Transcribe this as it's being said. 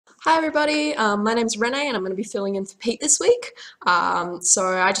Hi everybody, my name's Renee and I'm going to be filling in for Pete this week. So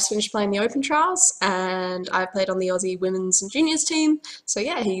I just finished playing the Open Trials and I played on the Aussie Women's and Juniors team. So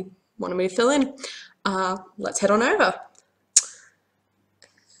yeah, he wanted me to fill in. Let's head on over.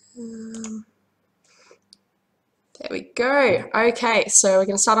 There we go. Okay, so we're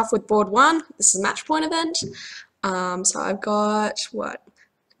going to start off with board one. This is a match point event. So I've got,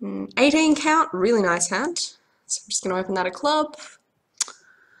 18 count, really nice hand. So I'm just going to open that a club.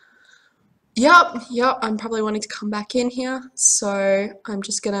 Yep, I'm probably wanting to come back in here, so I'm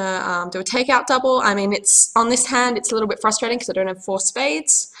just gonna do a takeout double. I mean, it's on this hand, it's a little bit frustrating because I don't have 4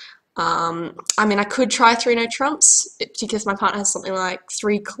 spades. I mean, I could try 3 no trumps, because my partner has something like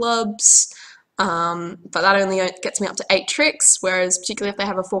 3 clubs, but that only gets me up to 8 tricks, whereas particularly if they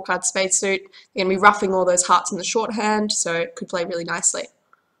have a 4-card spade suit, they're gonna be roughing all those hearts in the shorthand, so it could play really nicely.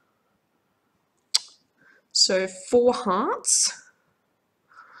 So 4 hearts.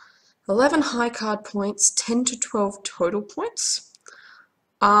 11 high card points, 10 to 12 total points.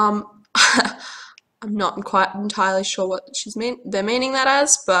 I'm not quite entirely sure what they're meaning that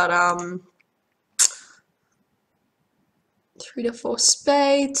as, but 3 to 4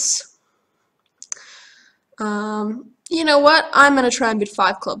 spades. You know what? I'm gonna try and bid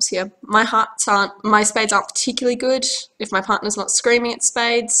 5 clubs here. My spades aren't particularly good. If my partner's not screaming at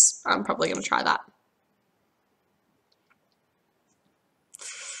spades, I'm probably gonna try that.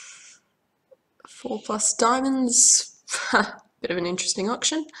 4 plus diamonds, bit of an interesting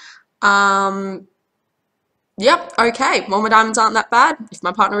auction. Yep, okay, well my diamonds aren't that bad. If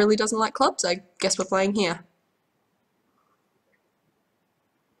my partner really doesn't like clubs, I guess we're playing here.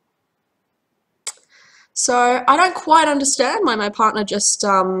 So I don't quite understand why my partner just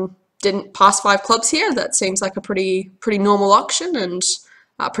didn't pass 5 clubs here. That seems like a pretty normal auction and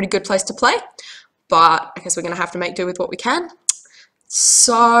a pretty good place to play. But I guess we're going to have to make do with what we can.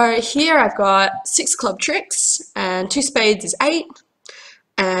 So here I've got 6 club tricks, and 2 spades is 8,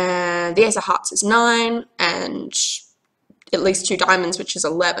 and the ace of hearts is 9, and at least 2 diamonds, which is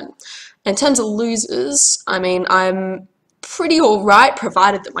 11. In terms of losers, I mean, I'm pretty alright,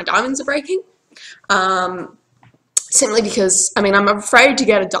 provided that my diamonds are breaking. Simply because, I mean, I'm afraid to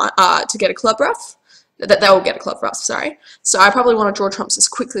get a club rough, that they'll get a club rough, sorry. So I probably want to draw trumps as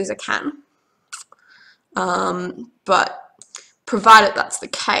quickly as I can. But provided that's the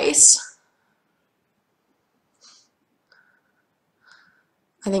case,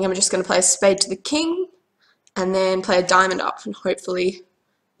 I think I'm just going to play a spade to the king and then play a diamond up and hopefully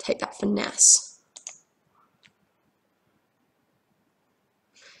take that finesse.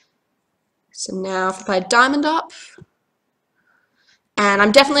 So now if I play a diamond up, and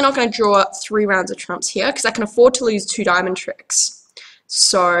I'm definitely not going to draw 3 rounds of trumps here because I can afford to lose 2 diamond tricks.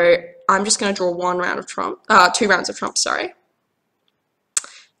 So I'm just going to draw 2 rounds of trumps, sorry.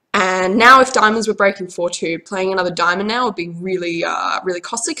 And now if diamonds were breaking 4-2, playing another diamond now would be really, really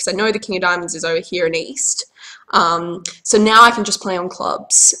costly because I know the king of diamonds is over here in east. So now I can just play on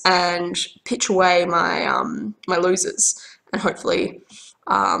clubs and pitch away my, my losers, and hopefully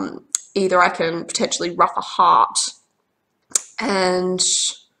either I can potentially ruff a heart and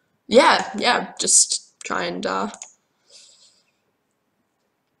yeah, just try and go.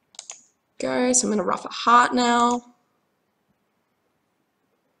 So I'm going to ruff a heart now.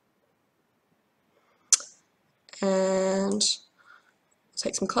 And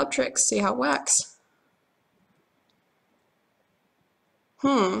take some club tricks, see how it works.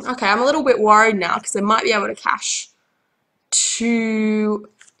 Okay, I'm a little bit worried now because they might be able to cash 2.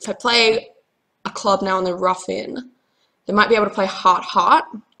 If I play a club now and they rough in, they might be able to play heart.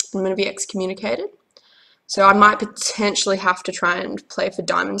 I'm going to be excommunicated. So I might potentially have to try and play for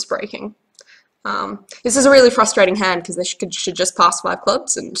diamonds breaking. This is a really frustrating hand because they should just pass 5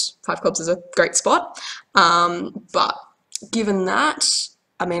 clubs, and 5 clubs is a great spot. But given that,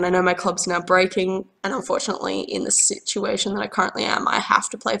 I mean, I know my clubs are now breaking, and unfortunately in the situation that I currently am, I have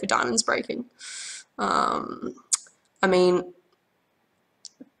to play for diamonds breaking. I mean,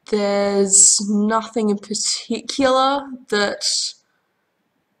 there's nothing in particular that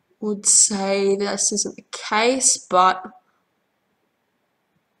would say this isn't the case, but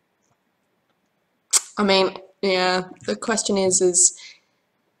I mean, yeah, the question is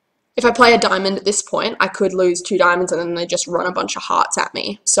if I play a diamond at this point, I could lose 2 diamonds and then they just run a bunch of hearts at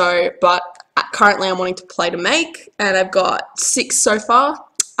me. So, but currently I'm wanting to play to make, and I've got 6 so far,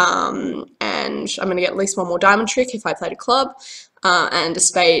 and I'm going to get at least 1 more diamond trick if I played a club, and a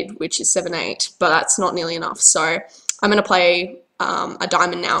spade, which is 7-8, but that's not nearly enough. So I'm going to play a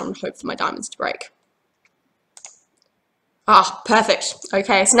diamond now and hope for my diamonds to break. Ah, perfect.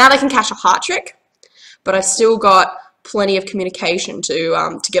 Okay, so now they can cash a heart trick, but I've still got plenty of communication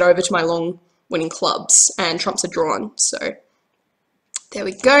to get over to my long winning clubs, and trumps are drawn. So there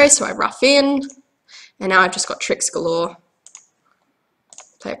we go. So I ruff in, and now I've just got tricks galore.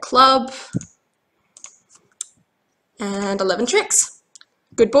 Play a club, and 11 tricks.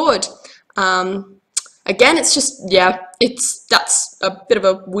 Good board. Again, it's just, yeah, that's a bit of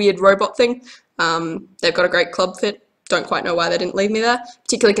a weird robot thing. They've got a great club fit. Don't quite know why they didn't leave me there,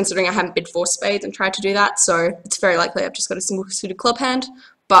 particularly considering I haven't bid 4 spades and tried to do that, so it's very likely I've just got a single suited club hand,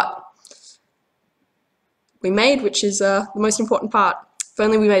 but we made, which is the most important part. If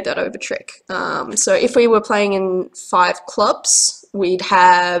only we made that over trick. So if we were playing in 5 clubs, we'd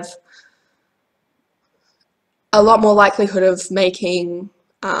have a lot more likelihood of making,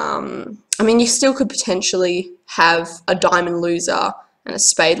 I mean, you still could potentially have a diamond loser and a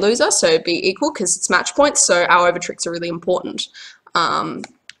spade loser, so it'd be equal because it's match points, so our over tricks are really important.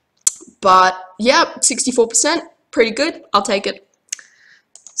 But yeah, 64%, pretty good, I'll take it.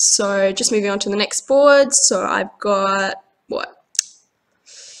 So just moving on to the next board, so I've got, what,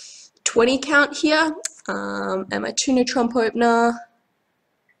 20 count here, and my tuna trump opener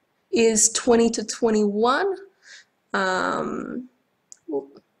is 20 to 21.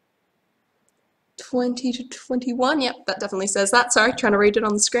 20 to 21, yep, that definitely says that. Sorry, trying to read it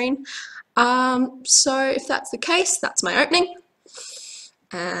on the screen. So if that's the case, that's my opening.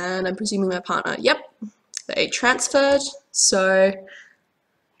 And I'm presuming my partner, yep, they transferred. So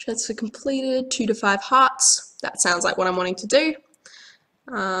transfer completed, 2 to 5 hearts. That sounds like what I'm wanting to do.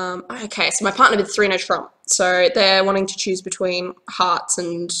 Okay, so my partner did 3 no trump. So they're wanting to choose between hearts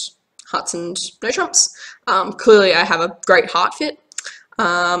and no trumps. Clearly I have a great heart fit.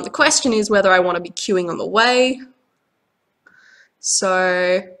 The question is whether I want to be queuing on the way.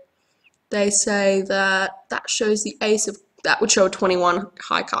 So they say that that shows the ace of, that would show a 21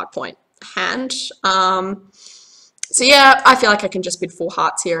 high card point hand. So yeah, I feel like I can just bid 4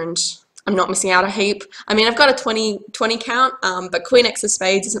 hearts here and I'm not missing out a heap. I mean, I've got a 20 count, but queen x of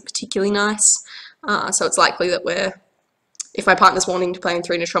spades isn't particularly nice. So it's likely that if my partner's wanting to play in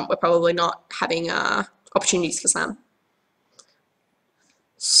 3 no trump, we're probably not having opportunities for slam.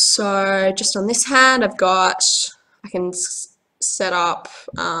 So just on this hand, I've got, I can set up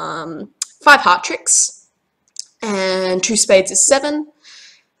 5 heart tricks, and 2 spades is 7,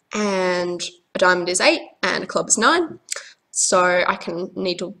 and a diamond is 8, and a club is 9. So I can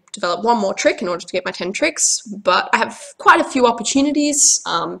need to develop 1 more trick in order to get my 10 tricks, but I have quite a few opportunities.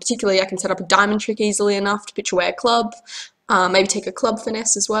 Particularly I can set up a diamond trick easily enough to pitch away a club, maybe take a club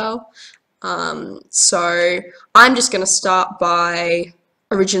finesse as well. So I'm just going to start by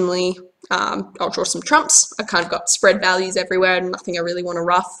originally, I'll draw some trumps. I've kind of got spread values everywhere and nothing I really want to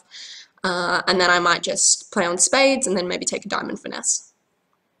rough. And then I might just play on spades and then maybe take a diamond finesse.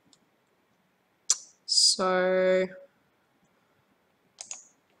 So,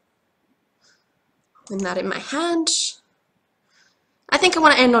 win that in my hand. I think I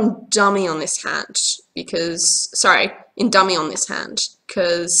want to end on dummy on this hand because, sorry, in dummy on this hand,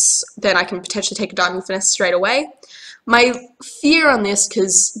 because then I can potentially take a diamond finesse straight away. My fear on this,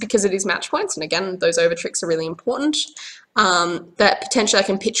 because it is match points, and again, those over tricks are really important, that potentially I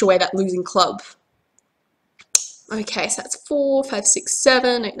can pitch away that losing club. Okay, so that's 4, 5, 6,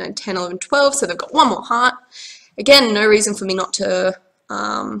 7, 8, 9, 10, 11, 12, so they've got 1 more heart. Again, no reason for me not to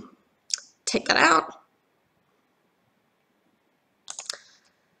take that out.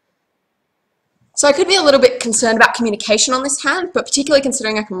 So I could be a little bit concerned about communication on this hand, but particularly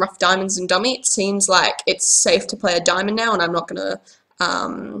considering I can rough diamonds and dummy, it seems like it's safe to play a diamond now, and I'm not gonna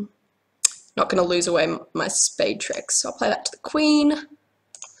lose away my spade tricks. So I'll play that to the queen.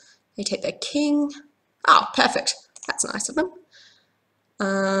 They take their king. Oh, perfect. That's nice of them.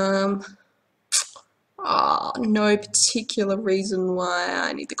 Oh, no particular reason why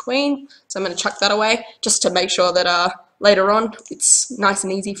I need the queen, so I'm going to chuck that away just to make sure that later on it's nice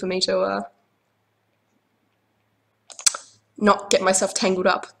and easy for me to not get myself tangled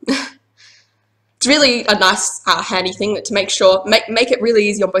up. It's really a nice handy thing that to make sure, make it really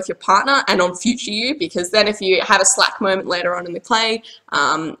easy on both your partner and on future you, because then if you have a slack moment later on in the play,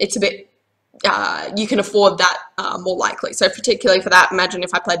 it's a bit, you can afford that more likely. So particularly for that, imagine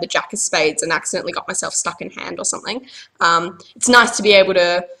if I played the jack of spades and accidentally got myself stuck in hand or something. It's nice to be able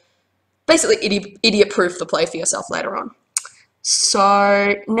to basically idiot-proof the play for yourself later on.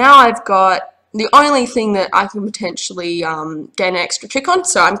 So now I've got the only thing that I can potentially gain an extra trick on,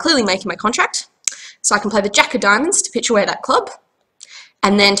 so I'm clearly making my contract. So I can play the jack of diamonds to pitch away that club,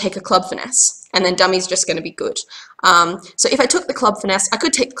 and then take a club finesse, and then dummy's just going to be good. So if I took the club finesse, I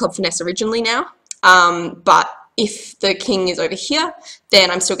could take the club finesse originally now, but if the king is over here, then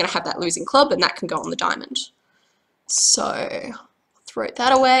I'm still going to have that losing club, and that can go on the diamond. So throw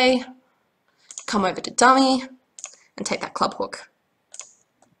that away, come over to dummy, and take that club hook.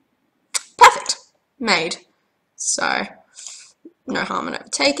 Perfect, made. So no harm in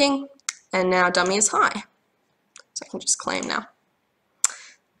overtaking, and now dummy is high. So I can just claim now.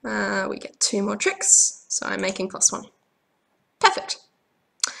 We get 2 more tricks, so I'm making +1. Perfect.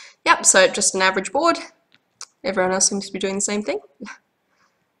 Yep, so just an average board. Everyone else seems to be doing the same thing.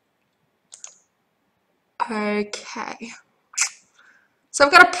 Okay. So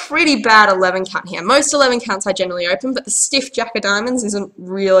I've got a pretty bad 11 count here. Most 11 counts I generally open, but the stiff jack of diamonds isn't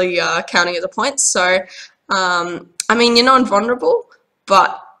really counting as a point. So, I mean, you're non-vulnerable,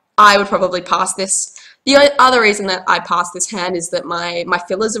 but I would probably pass this. The other reason that I pass this hand is that my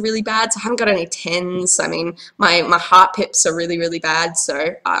fillers are really bad, so I haven't got any 10s. I mean, my heart pips are really, really bad,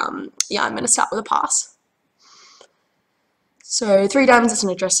 so yeah, I'm going to start with a pass. So 3 diamonds is an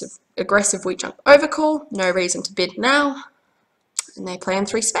aggressive weak jump overcall, no reason to bid now, and they play in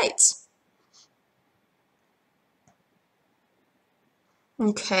 3 spades.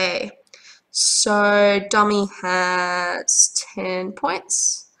 Okay, so dummy has 10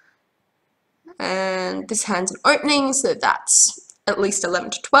 points. And this hand's an opening, so that's at least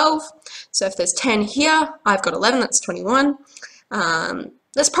 11 to 12. So if there's 10 here, I've got 11, that's 21.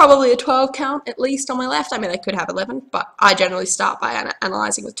 There's probably a 12 count at least on my left. I mean, they could have 11, but I generally start by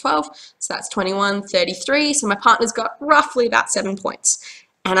analysing with 12. So that's 21, 33. So my partner's got roughly about 7 points.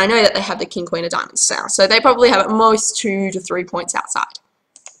 And I know that they have the king, queen of diamonds now. So they probably have at most 2 to 3 points outside.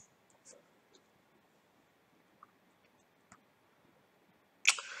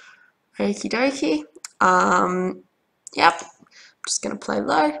 Okie dokie. Yep, I'm just going to play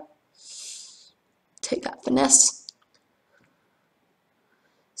low. Take that finesse.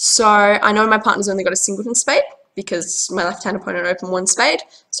 So I know my partner's only got a singleton spade because my left-hand opponent opened 1 spade.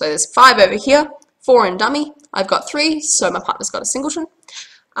 So there's 5 over here, 4 in dummy. I've got 3, so my partner's got a singleton.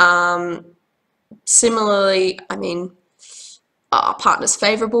 Similarly, I mean, our partner's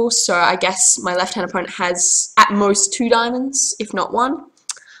favourable, so I guess my left-hand opponent has at most 2 diamonds, if not 1.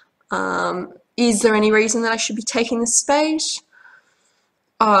 Is there any reason that I should be taking this spade?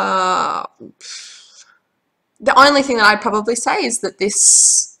 The only thing that I'd probably say is that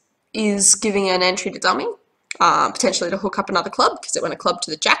this is giving an entry to dummy, potentially to hook up another club, because it went a club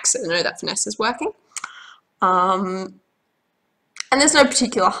to the jack, so I know that finesse is working. And there's no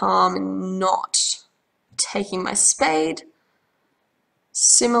particular harm in not taking my spade.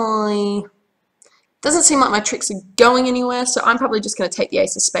 Similarly, doesn't seem like my tricks are going anywhere, so I'm probably just going to take the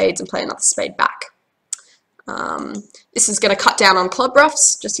ace of spades and play another spade back. This is going to cut down on club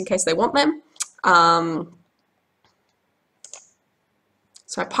ruffs, just in case they want them.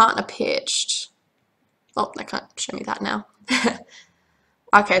 So my partner pitched. Oh, they can't show me that now.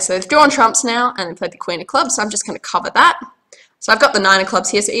 Okay, so they've drawn trumps now, and they played the queen of clubs, so I'm just going to cover that. So I've got the 9 of clubs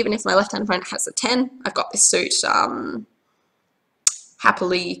here, so even if my left-hand opponent has the 10, I've got this suit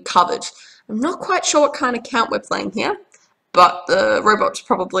happily covered. I'm not quite sure what kind of count we're playing here, but the robots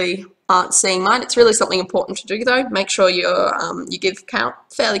probably aren't seeing mine. It's really something important to do though. Make sure you give count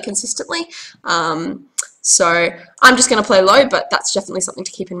fairly consistently. So I'm just going to play low, but that's definitely something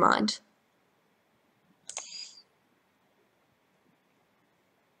to keep in mind.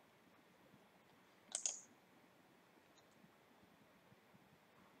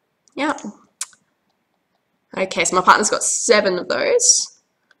 Yeah. Okay, so my partner's got 7 of those.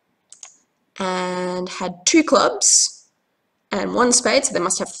 And had 2 clubs and 1 spade, so they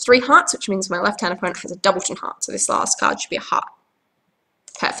must have 3 hearts, which means my left-hand opponent has a doubleton heart, so this last card should be a heart.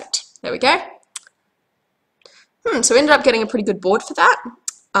 Perfect. There we go. So we ended up getting a pretty good board for that,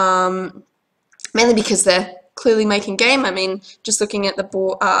 mainly because they're clearly making game. I mean, just looking at the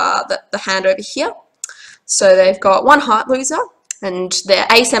board, the hand over here. So they've got 1 heart loser, and their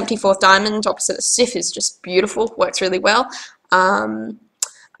ace empty 4th diamond opposite a stiff is just beautiful, works really well.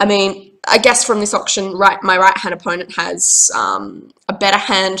 I mean, I guess from this auction, my right-hand opponent has a better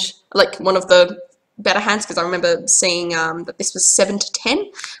hand, like one of the better hands, because I remember seeing that this was 7 to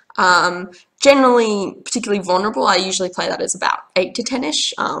 10. Generally, particularly vulnerable, I usually play that as about 8 to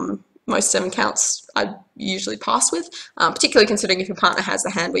 10-ish. Most 7 counts I usually pass with, particularly considering if your partner has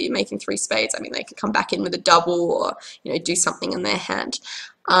a hand where you're making 3 spades. I mean, they could come back in with a double or, you know, do something in their hand.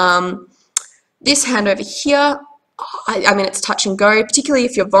 This hand over here, I mean, it's touch and go, particularly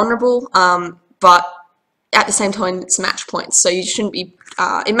if you're vulnerable, but at the same time, it's match points. So you shouldn't be,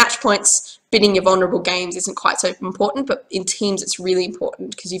 in match points, bidding your vulnerable games isn't quite so important, but in teams, it's really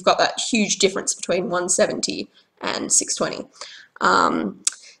important because you've got that huge difference between 170 and 620.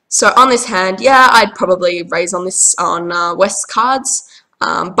 So on this hand, yeah, I'd probably raise on this on West's cards,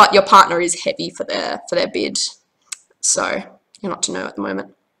 but your partner is heavy for their bid. So you're not to know at the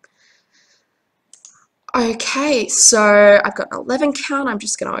moment. Okay, so I've got an 11 count. I'm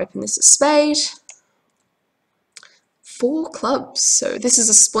just going to open this as spade. 4 clubs. So this is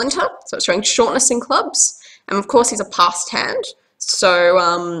a splinter, so it's showing shortness in clubs. And of course he's a passed hand.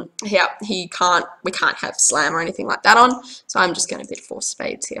 So yeah, we can't have slam or anything like that on. So I'm just going to bid 4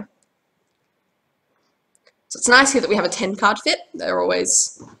 spades here. So it's nice here that we have a 10 card fit. They're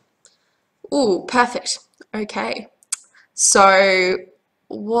always, ooh, perfect. Okay. So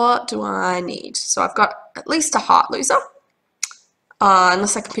what do I need? So I've got at least a heart loser.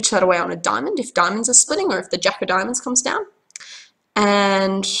 Unless I can pitch that away on a diamond, if diamonds are splitting or if the jack of diamonds comes down.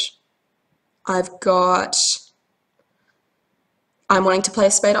 And I'm wanting to play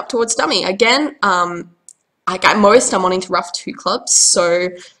a spade up towards dummy. Again, at most I'm wanting to rough 2 clubs, so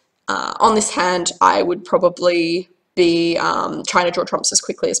on this hand I would probably be trying to draw trumps as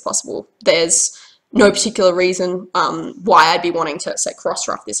quickly as possible. There's no particular reason why I'd be wanting to, say,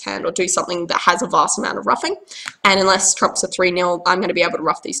 cross-rough this hand or do something that has a vast amount of roughing. And unless trumps are 3-0, I'm going to be able to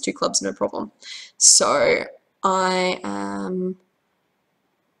rough these 2 clubs no problem. So I'm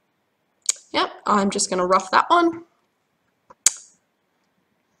just going to rough that one.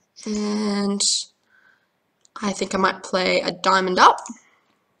 And I think I might play a diamond up.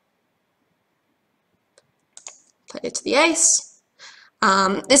 Play it to the ace.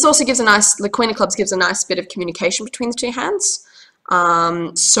 This also gives the Queen of Clubs gives a nice bit of communication between the 2 hands,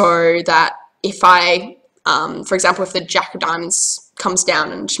 so that if for example, if the Jack of Diamonds comes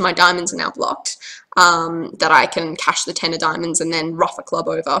down and my diamonds are now blocked, that I can cash the 10 of diamonds and then rough a club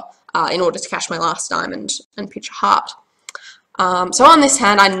over in order to cash my last diamond and pitch a heart. So on this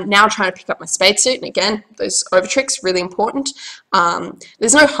hand, I'm now trying to pick up my spade suit, and again, those over tricks, really important.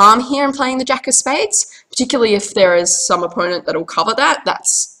 There's no harm here in playing the Jack of Spades, particularly if there is some opponent that will cover that.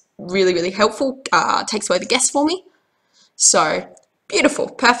 That's really, really helpful. Takes away the guess for me. So, beautiful,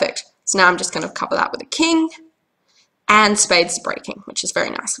 perfect. So now I'm just going to cover that with a king, and spades breaking, which is very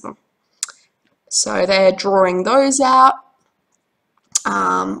nice of them. So they're drawing those out,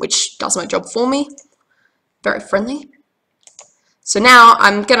 which does my job for me. Very friendly. So now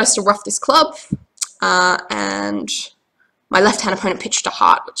I'm going to still rough this club, and my left-hand opponent pitched a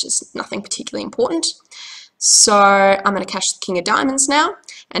heart, which is nothing particularly important. So I'm going to cash the king of diamonds now,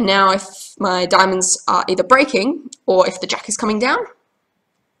 and now if my diamonds are either breaking or if the jack is coming down,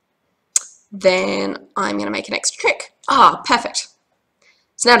 then I'm going to make an extra trick. Perfect.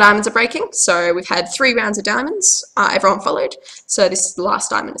 So now diamonds are breaking, so we've had 3 rounds of diamonds, everyone followed, so this last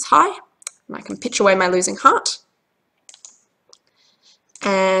diamond is high, and I can pitch away my losing heart.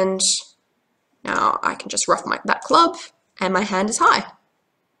 And now I can just rough that club, and my hand is high.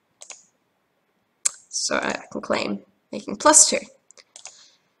 So I can claim making +2.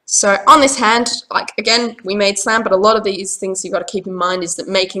 So on this hand, like again, we made slam, but a lot of these things you've got to keep in mind is that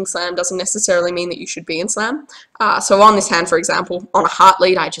making slam doesn't necessarily mean that you should be in slam. So on this hand, for example, on a heart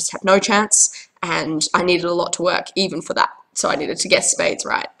lead, I just had no chance, and I needed a lot to work even for that. So I needed to guess spades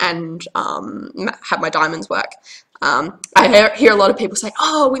right and have my diamonds work. I hear a lot of people say,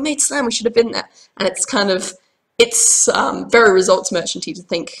 oh, we made slam, we should have been there. And it's very results merchanty to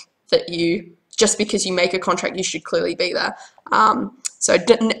think that just because you make a contract, you should clearly be there. So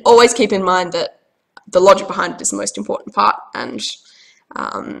always keep in mind that the logic behind it is the most important part. And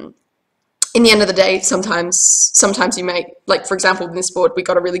in the end of the day, sometimes you make, like for example, in this board, we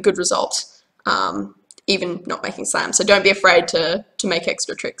got a really good result, even not making slam. So don't be afraid to make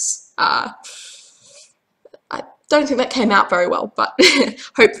extra tricks. I don't think that came out very well, but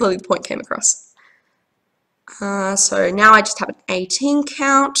hopefully the point came across. So now I just have an 18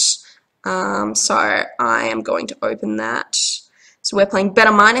 count. So I am going to open that. So we're playing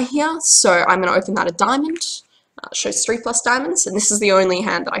better minor here, so I'm going to open that a diamond. It shows 3 plus diamonds, and this is the only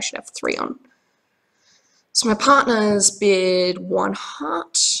hand that I should have 3 on. So my partner's bid 1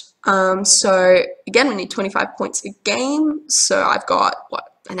 heart. So again, we need 25 points a game. So I've got,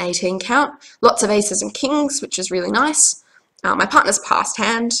 an 18 count. Lots of aces and kings, which is really nice. My partner's passed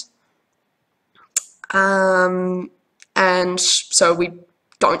hand. And so we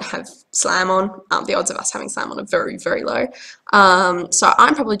don't have slam on. The odds of us having slam on are very, very low. So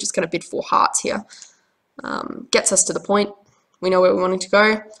I'm probably just going to bid 4 hearts here. Gets us to the point. We know where we're wanting to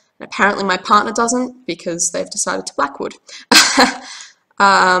go. And apparently my partner doesn't, because they've decided to blackwood.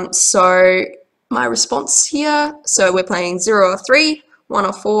 So my response here, so we're playing 0 or 3, 1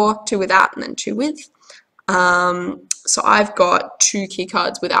 or 4, 2 without, and then 2 with. So I've got 2 key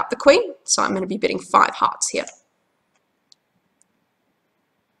cards without the queen, so I'm going to be bidding 5 hearts here.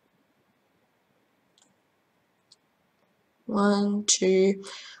 One, two.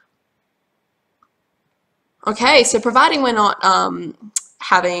 Okay, so providing we're not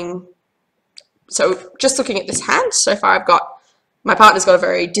so just looking at this hand, so far my partner's got a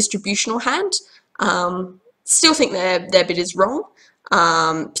very distributional hand. Still think their bid is wrong,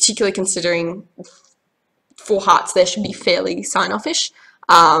 particularly considering 4 hearts there should be fairly sign-offish.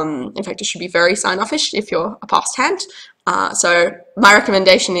 In fact, it should be very sign-offish if you're a passed hand. So my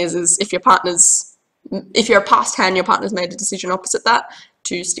recommendation is if you're a passed hand, your partner's made a decision opposite that,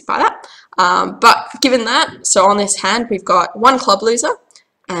 to stick by that. But given that, so on this hand, we've got 1 club loser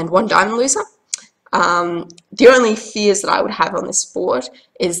and 1 diamond loser. The only fears that I would have on this board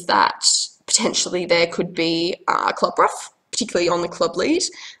is that potentially there could be a club ruff, particularly on the club lead.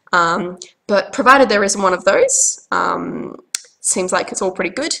 But provided there isn't one of those, seems like it's all pretty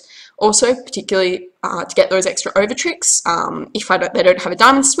good. Also, particularly to get those extra over tricks, if they don't have a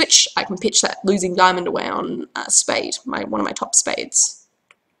diamond switch, I can pitch that losing diamond away on a spade, one of my top spades.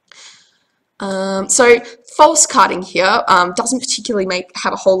 So false carding here doesn't particularly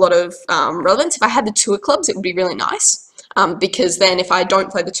have a whole lot of relevance. If I had the 2 of clubs, it would be really nice, because then if I don't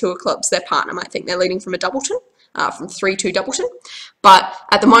play the 2 of clubs, their partner might think they're leading from a doubleton, from 3-2 doubleton. But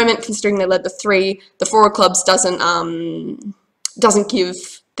at the moment, considering they led the 3, the 4 of clubs doesn't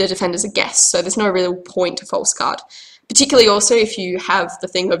give the defenders a guess, so there's no real point to false card. Particularly also if you have the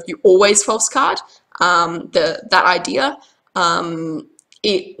thing of you always false card, that idea,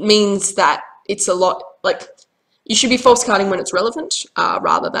 it means that it's a lot, like, you should be false carding when it's relevant,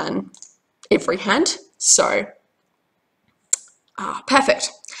 rather than every hand. So,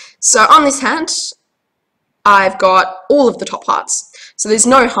 perfect. So on this hand, I've got all of the top hearts. So there's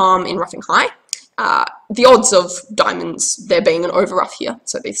no harm in roughing high. The odds of diamonds there being an over rough here,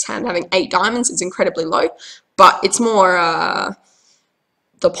 so this hand having 8 diamonds, is incredibly low, but it's more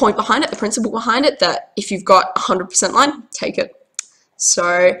the point behind it, the principle behind it, that if you've got 100% line, take it.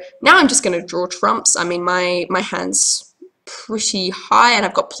 So now I'm just going to draw trumps. I mean, my hand's pretty high, and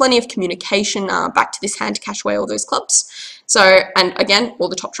I've got plenty of communication back to this hand to cash away all those clubs. So, and again, all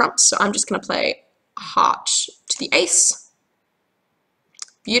the top trumps, so I'm just going to play a heart to the ace.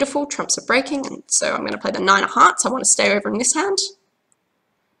 Beautiful, trumps are breaking, and so I'm going to play the 9 of hearts. I want to stay over in this hand.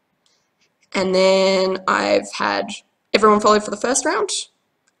 And then I've had everyone followed for the first round.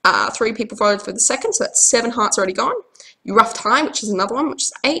 3 people followed for the second, so that's 7 hearts already gone. You roughed high, which is another one, which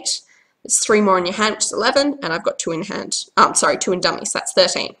is 8. There's 3 more in your hand, which is 11, and I've got 2 in hand. 2 in dummy, so that's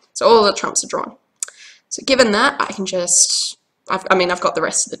 13. So all the trumps are drawn. So given that, I can just, I've got the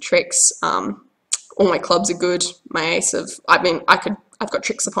rest of the tricks. All my clubs are good. My ace of, I've got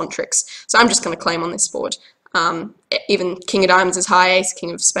tricks upon tricks. So I'm just going to claim on this board. Even king of diamonds is high, ace,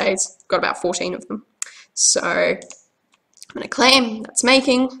 king of spades. Got about 14 of them. So I'm going to claim, that's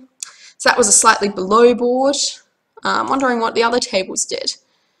making. So that was a slightly below board. I'm wondering what the other tables did.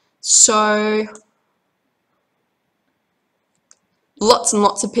 So lots and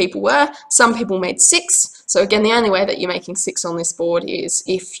lots of people were. Some people made 6. So again, the only way that you're making 6 on this board is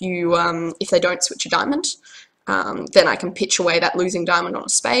if you if they don't switch a diamond. Then I can pitch away that losing diamond on a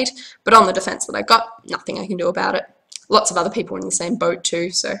spade. But on the defense that I got, nothing I can do about it. Lots of other people in the same boat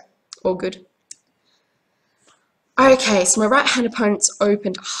too, so all good. Okay, so my right-hand opponent's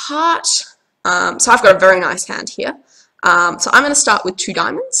opened a heart. So I've got a very nice hand here. So I'm going to start with 2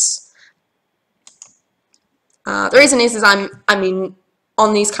 diamonds. The reason is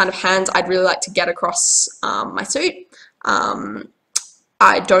on these kind of hands, I'd really like to get across my suit.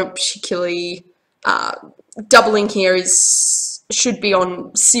 I don't particularly, doubling here should be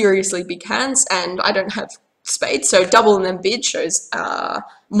on seriously big hands, and I don't have spades, so double and then bid shows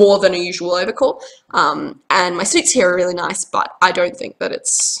more than a usual overcall. And my suits here are really nice, but I don't think that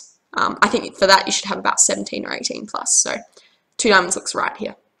it's, I think for that you should have about 17 or 18 plus, so 2 diamonds looks right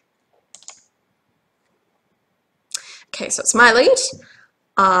here. Okay, so it's my lead.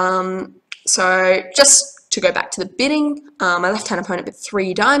 So just to go back to the bidding, my left-hand opponent bid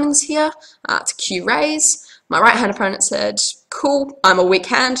 3 diamonds here. It's a Q raise. My right-hand opponent said, cool, I'm a weak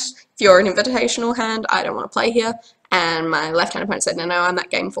hand. If you're an invitational hand, I don't want to play here. And my left-hand opponent said, no, I'm that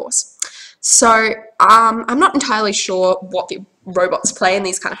game force. So I'm not entirely sure what the robots play in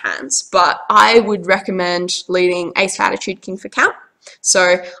these kind of hands, but I would recommend leading ace for attitude, king for count.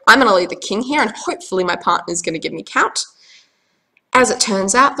 So I'm going to lead the king here, and hopefully my partner is going to give me count. As it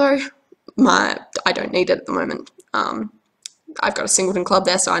turns out, though, I don't need it at the moment. I've got a singleton club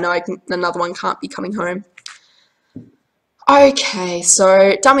there, so I know another one can't be coming home. Okay,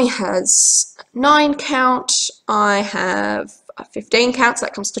 so dummy has 9 count. I have 15 count, so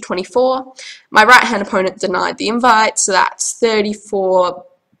that comes to 24. My right-hand opponent denied the invite, so that's 34,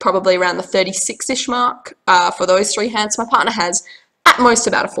 probably around the 36-ish mark for those 3 hands. My partner has at most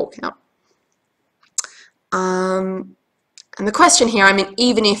about a 4 count. And the question here, I mean,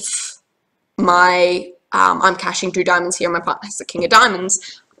 even if I'm cashing 2 diamonds here and my partner has the king of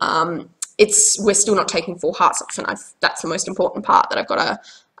diamonds, we're still not taking 4 hearts off, and that's the most important part, that I've got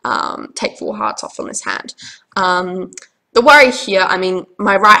to take 4 hearts off on this hand. The worry here, I mean,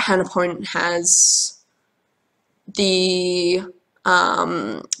 my right hand opponent has my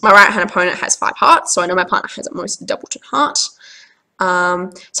right hand opponent has 5 hearts, so I know my partner has at most a doubleton heart.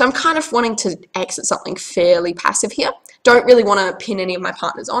 So I'm kind of wanting to exit something fairly passive here. Don't really want to pin any of my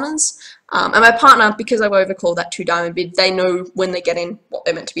partner's honours. And my partner, because I've overcalled that 2 diamond bid, they know when they get in what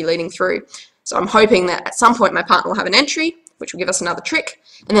they're meant to be leading through. So I'm hoping that at some point my partner will have an entry, which will give us another trick,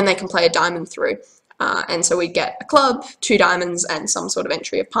 and then they can play a diamond through. And so we get a club, 2 diamonds, and some sort of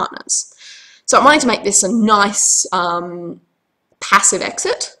entry of partners. So I'm wanting to make this a nice passive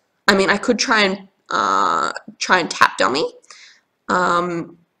exit. I mean, I could try and tap dummy,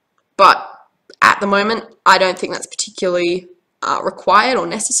 but at the moment, I don't think that's particularly required or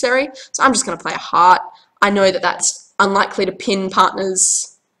necessary. So I'm just going to play a heart. I know that that's unlikely to pin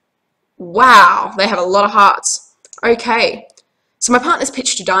partners. Wow, they have a lot of hearts. Okay, so my partner's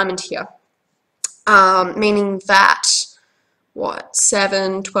pitched a diamond here, meaning that,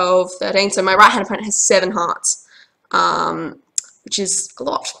 7, 12, 13, so my right hand opponent has 7 hearts, which is a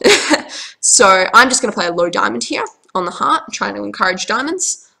lot. So I'm just going to play a low diamond here on the heart, trying to encourage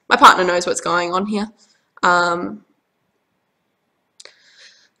diamonds. My partner knows what's going on here.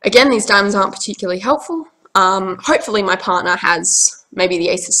 Again, these diamonds aren't particularly helpful. Hopefully my partner has maybe the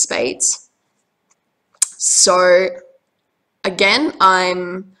ace of spades. So again,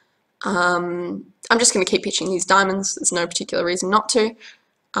 I'm just going to keep pitching these diamonds. There's no particular reason not to.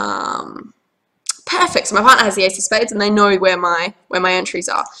 Perfect. So my partner has the ace of spades, and they know where my entries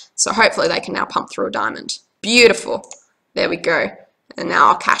are. So hopefully they can now pump through a diamond. Beautiful. There we go. And now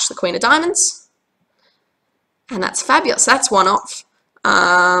I'll cash the queen of diamonds. And that's fabulous. That's 1 off.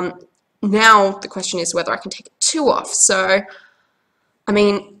 Now the question is whether I can take 2 off. So, I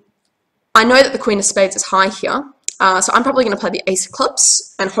mean, I know that the queen of spades is high here. So I'm probably going to play the ace of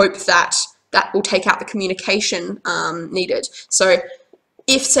clubs and hope that that will take out the communication needed. So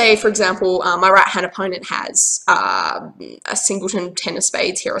if, say, for example, my right hand opponent has a singleton 10 of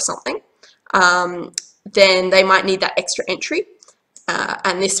spades here or something, then they might need that extra entry,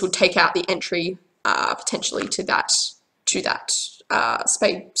 and this would take out the entry potentially to that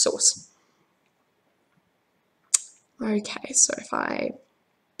spade source. Okay, so if I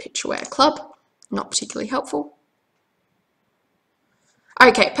pitch away a club, not particularly helpful.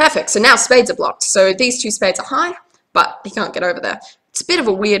 Okay, perfect. So now spades are blocked. So these 2 spades are high, but he can't get over there. It's a bit of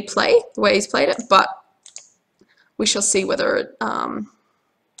a weird play, the way he's played it, but we shall see whether it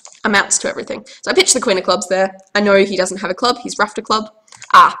amounts to everything. So I pitched the queen of clubs there. I know he doesn't have a club. He's roughed a club.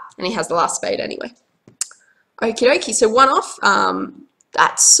 And he has the last spade anyway. Okie dokie. So 1 off.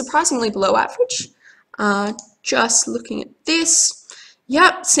 That's surprisingly below average. Just looking at this.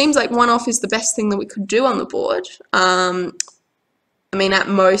 Yep, seems like 1 off is the best thing that we could do on the board. I mean, at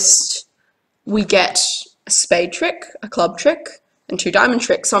most, we get a spade trick, a club trick, and 2 diamond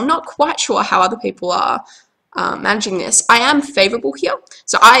tricks. So I'm not quite sure how other people are managing this. I am favourable here,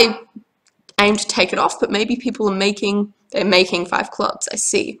 so I aim to take it off, but maybe people are making 5 clubs, I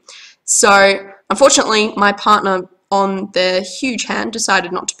see. So unfortunately, my partner on the huge hand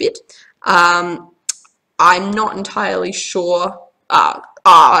decided not to bid. I'm not entirely sure.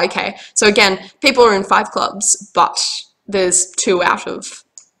 Okay. So again, people are in 5 clubs, but there's 2 out of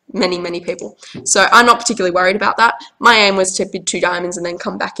many people. So I'm not particularly worried about that. My aim was to bid 2 diamonds and then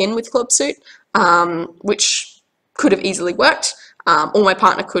come back in with club suit, which could have easily worked. Or my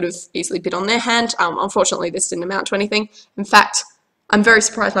partner could have easily bid on their hand. Unfortunately, this didn't amount to anything. In fact, I'm very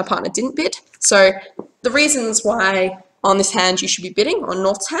surprised my partner didn't bid. So the reasons why on this hand you should be bidding on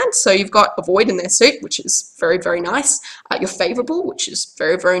North's hand. So you've got a void in their suit, which is very nice. You're favourable, which is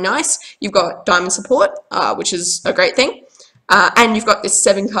very nice. You've got diamond support, which is a great thing. And you've got this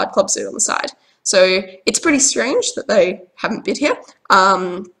 7-card club suit on the side. So it's pretty strange that they haven't bid here.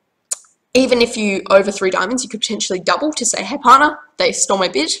 Even if you over 3 diamonds, you could potentially double to say, hey partner, they stole my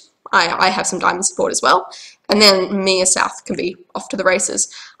bid. I have some diamond support as well. And then me as South can be off to the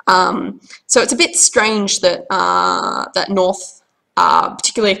races. So it's a bit strange that that North,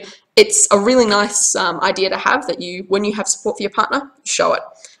 particularly, it's a really nice idea to have that when you have support for your partner, show it.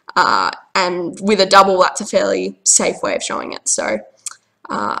 And with a double, that's a fairly safe way of showing it. So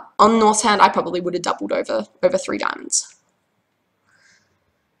on North's hand, I probably would have doubled over 3 diamonds.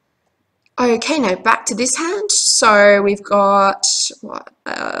 Okay, now back to this hand. So we've got,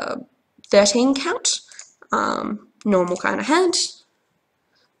 13 count, normal kind of hand.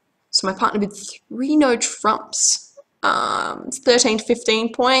 So my partner with 3 no trumps. 13 to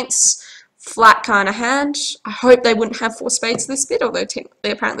 15 points. Flat kind of hand. I hope they wouldn't have 4 spades this bit, although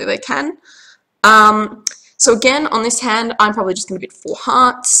technically apparently they can. So again, on this hand, I'm probably just going to bid 4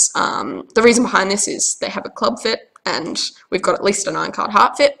 hearts. The reason behind this is they have a club fit, and we've got at least a 9 card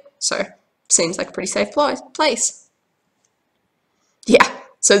heart fit, so seems like a pretty safe place. Yeah,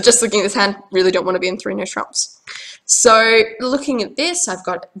 so just looking at this hand, really don't want to be in 3 no trumps. So looking at this, I've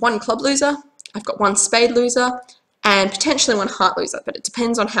got 1 club loser, I've got 1 spade loser, and potentially 1 heart loser, but it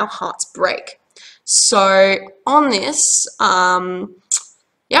depends on how hearts break. So on this,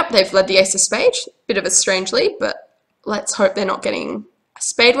 yep, they've led the ace of spade, bit of a strange lead, but let's hope they're not getting a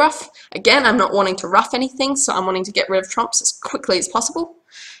spade ruff. Again, I'm not wanting to ruff anything, so I'm wanting to get rid of trumps as quickly as possible,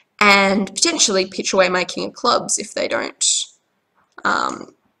 and potentially pitch away my king of clubs if they don't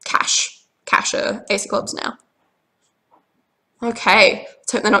cash a ace of clubs now. Okay,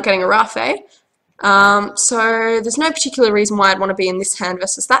 let's hope they're not getting a ruff, eh? So there's no particular reason why I'd want to be in this hand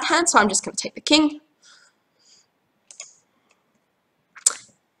versus that hand, so I'm just going to take the king.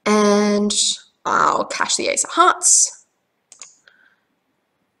 And I'll cash the ace of hearts.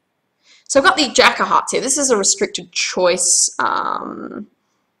 So I've got the jack of hearts here. This is a restricted choice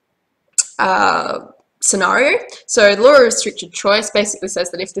scenario. So the law of restricted choice basically says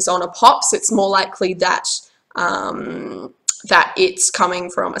that if this honor pops, it's more likely that that it's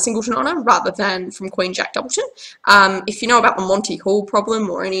coming from a singleton honor rather than from Queen Jack Doubleton. If you know about the Monty Hall problem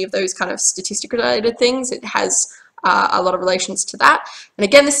or any of those kind of statistic related things, it has a lot of relations to that. And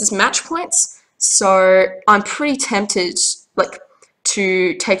again, this is match points, so I'm pretty tempted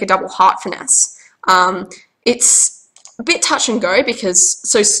to take a double heart finesse. It's a bit touch and go because,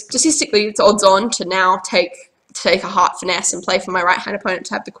 so statistically it's odds on to now take a heart finesse and play for my right hand opponent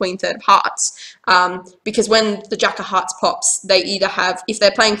to have the queen third of hearts, because when the jack of hearts pops, they either have, if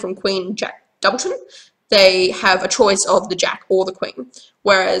they're playing from Queen Jack Doubleton, they have a choice of the jack or the queen,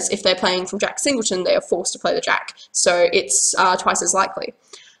 whereas if they're playing from Jack Singleton, they are forced to play the jack, so it's twice as likely.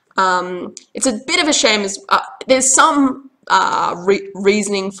 It's a bit of a shame, as there's some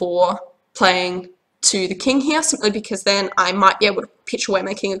reasoning for playing to the king here, simply because then I might be able to pitch away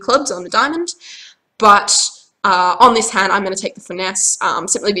my king of clubs on the diamond, but on this hand I'm going to take the finesse,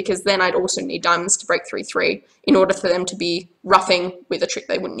 simply because then I'd also need diamonds to break 3-3 in order for them to be roughing with a trick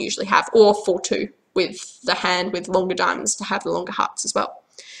they wouldn't usually have, or 4-2 with the hand with longer diamonds to have the longer hearts as well.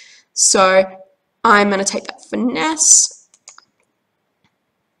 So I'm going to take that finesse.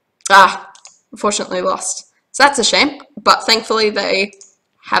 Unfortunately lost. So that's a shame, but thankfully they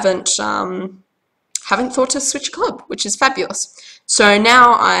haven't thought to switch club, which is fabulous. So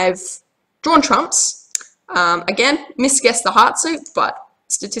now I've drawn trumps. Again, misguessed the heart suit, but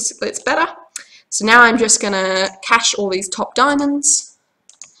statistically it's better. So now I'm just going to cash all these top diamonds,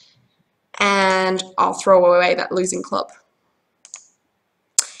 and I'll throw away that losing club.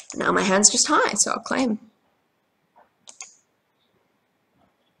 Now my hand's just high, so I'll claim.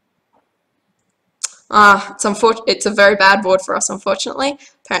 It's a very bad board for us, unfortunately.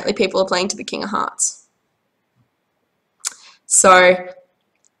 Apparently people are playing to the king of hearts. So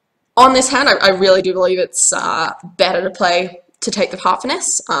on this hand, I really do believe it's better to take the heart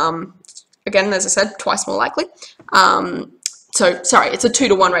finesse. Again, as I said, twice more likely. So, sorry, it's a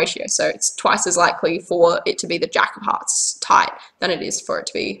 2-to-1 ratio, so it's twice as likely for it to be the jack of hearts tight than it is for it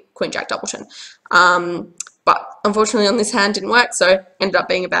to be Queen Jack Doubleton. But unfortunately on this hand didn't work, so ended up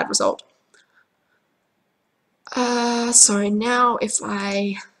being a bad result. So now if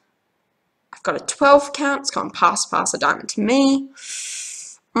I've got a 12 count, it's gone pass a diamond to me.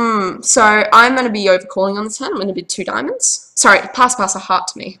 So I'm going to be overcalling on this hand. I'm going to bid 2 diamonds. Sorry, pass a heart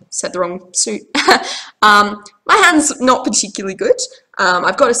to me. Said the wrong suit. My hand's not particularly good.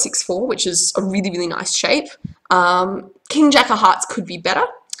 I've got a 6-4, which is a really, really nice shape. King Jack of hearts could be better,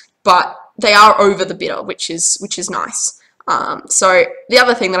 but they are over the bidder, which is nice. So the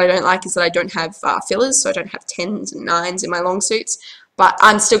other thing that I don't like is that I don't have fillers, so I don't have 10s and 9s in my long suits, but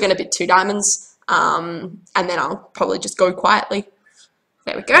I'm still going to bid 2 diamonds, and then I'll probably just go quietly.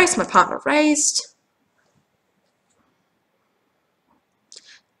 There we go, so my partner raised.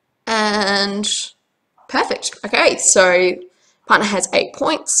 And perfect. Okay, so partner has 8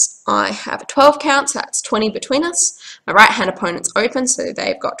 points. I have a 12 count, so that's 20 between us. My right hand opponent's open, so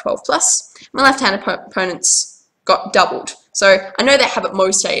they've got 12 plus. My left hand opponent's got doubled. So I know they have at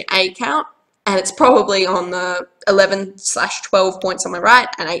most an 8 count, and it's probably on the 11/12 points on my right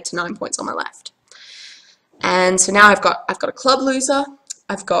and 8 to 9 points on my left. And so now I've got a club loser,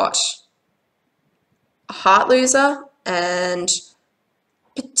 I've got a heart loser, and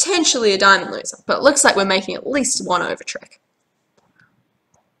potentially a diamond loser. But it looks like we're making at least one over trick.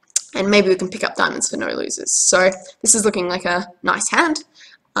 and maybe we can pick up diamonds for no losers. So this is looking like a nice hand.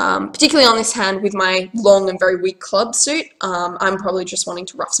 Particularly on this hand with my long and very weak club suit, I'm probably just wanting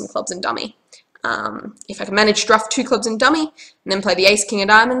to rough some clubs and dummy. If I can manage to rough 2 clubs and dummy, and then play the ace, king of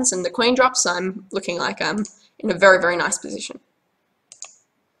diamonds, and the queen drops, I'm looking like I'm in a very, very nice position.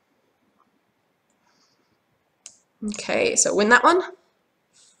 Okay, so win that one.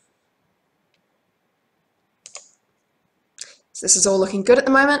 So this is all looking good at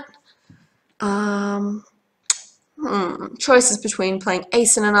the moment. Choices between playing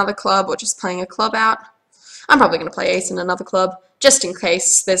ace in another club or just playing a club out. I'm probably going to play ace in another club, just in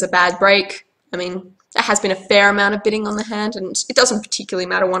case there's a bad break. I mean, there has been a fair amount of bidding on the hand, and it doesn't particularly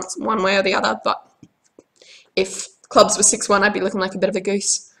matter one way or the other, but if clubs were 6-1, I'd be looking like a bit of a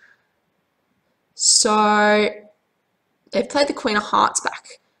goose. So they've played the queen of hearts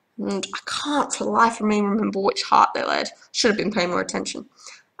back, and I can't for the life of me remember which heart they led. Should have been paying more attention.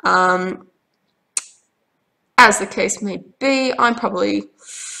 As the case may be, I'm probably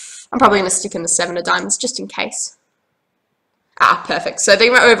going to stick in the 7 of diamonds just in case. Ah, perfect. So they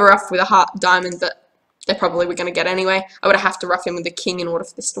went over rough with a heart diamond that they probably were going to get anyway. I would have to rough in with the king in order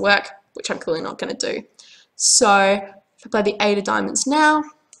for this to work, which I'm clearly not going to do. So if I play the 8 of diamonds now,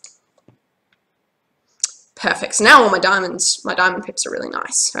 perfect. So now all my diamond pips are really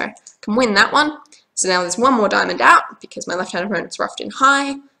nice. So I can win that one. So now there's one more diamond out because my left-hand opponent's roughed in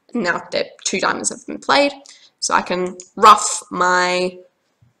high. And now 2 diamonds have been played. So I can rough my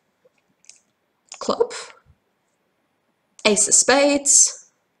club, ace of spades,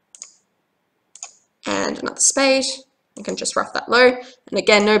 and another spade. I can just rough that low. And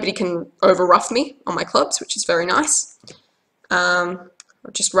again, nobody can over rough me on my clubs, which is very nice. I'll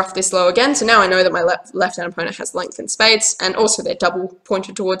just rough this low again. So now I know that my left-hand opponent has length in spades, and also they're double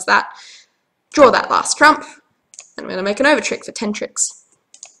pointed towards that. Draw that last trump, and I'm going to make an over trick for 10 tricks.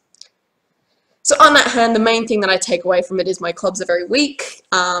 So on that hand, the main thing that I take away from it is my clubs are very weak,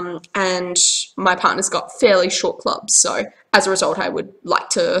 and my partner's got fairly short clubs. So as a result, I would like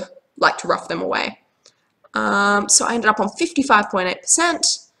to rough them away. So I ended up on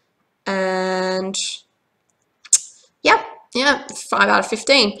 55.8%, and yeah, 5 out of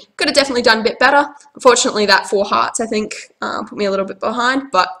 15. Could have definitely done a bit better. Unfortunately, that 4 hearts, I think, put me a little bit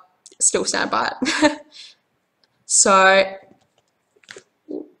behind, but still stand by it. So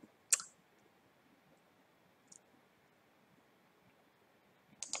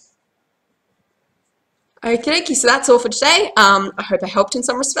okay, so that's all for today. I hope I helped in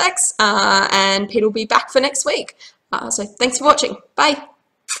some respects, and Pete will be back for next week. So thanks for watching. Bye.